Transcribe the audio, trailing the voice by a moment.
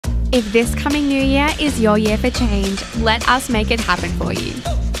If this coming new year is your year for change, let us make it happen for you.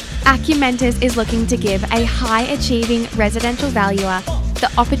 Acumentis is looking to give a high-achieving residential valuer the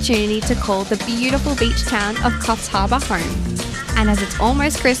opportunity to call the beautiful beach town of Coffs Harbour home. And as it's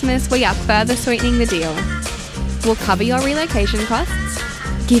almost Christmas, we are further sweetening the deal. We'll cover your relocation costs,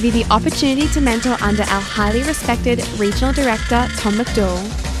 give you the opportunity to mentor under our highly respected Regional Director, Tom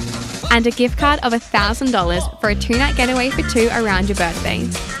McDowell, and a gift card of $1,000 for a 2-night getaway for 2 around your birthday.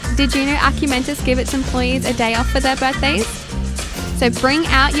 Did you know Acumentis give its employees a day off for their birthdays? So bring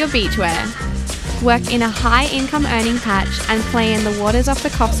out your beachwear. Work in a high-income earning patch and play in the waters off the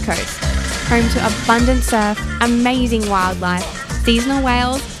Coffs Coast, home to abundant surf, amazing wildlife, seasonal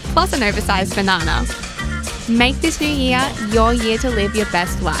whales, plus an oversized banana. Make this new year your year to live your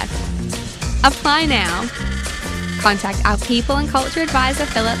best life. Apply now. Contact our People and Culture Advisor,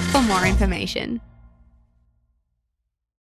 Philip, for more information.